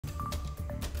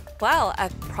Well, a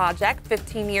project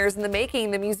 15 years in the making,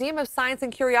 the Museum of Science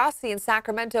and Curiosity in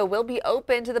Sacramento will be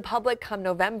open to the public come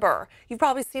November. You've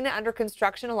probably seen it under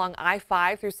construction along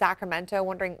I-5 through Sacramento,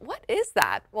 wondering, what is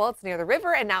that? Well, it's near the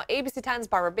river, and now ABC 10's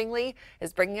Barbara Bingley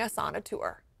is bringing us on a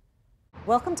tour.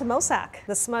 Welcome to MOSAC,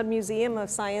 the SMUD Museum of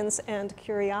Science and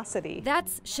Curiosity.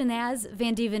 That's Shanaz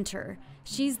Van Deventer.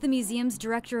 She's the museum's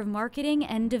director of marketing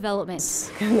and development.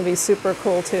 It's going to be super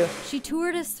cool too. She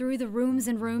toured us through the rooms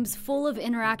and rooms full of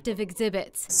interactive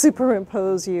exhibits.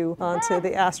 Superimpose you onto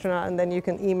the astronaut and then you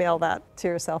can email that to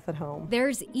yourself at home.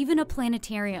 There's even a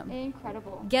planetarium.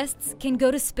 Incredible. Guests can go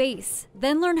to space,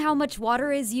 then learn how much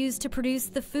water is used to produce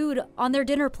the food on their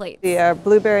dinner plate. The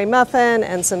blueberry muffin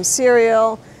and some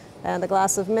cereal and a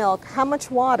glass of milk. How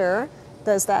much water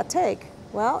does that take?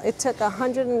 Well, it took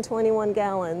 121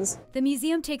 gallons. The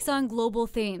museum takes on global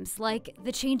themes like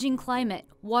the changing climate,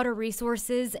 water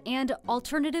resources, and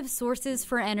alternative sources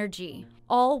for energy,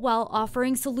 all while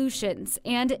offering solutions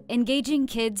and engaging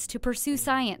kids to pursue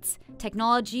science,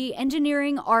 technology,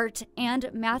 engineering, art, and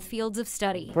math fields of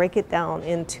study. Break it down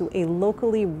into a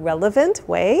locally relevant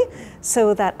way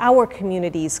so that our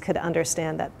communities could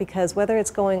understand that, because whether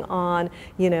it's going on,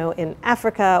 in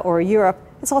Africa or Europe,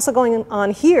 it's also going on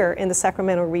here in the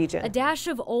Sacramento region. A dash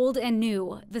of old and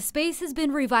new. The space has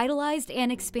been revitalized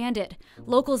and expanded.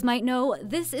 Locals might know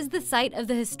this is the site of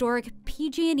the historic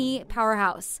PG&E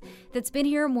powerhouse that's been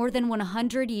here more than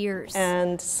 100 years.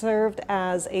 And served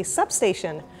as a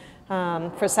substation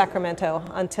for Sacramento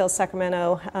until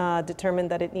Sacramento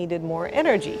determined that it needed more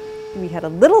energy. We had a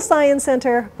little science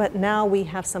center, but now we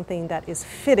have something that is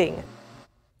fitting.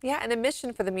 Yeah, and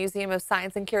admission for the Museum of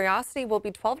Science and Curiosity will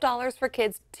be $12 for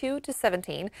kids 2 to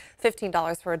 17,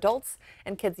 $15 for adults,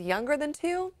 and kids younger than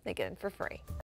 2, they get in for free.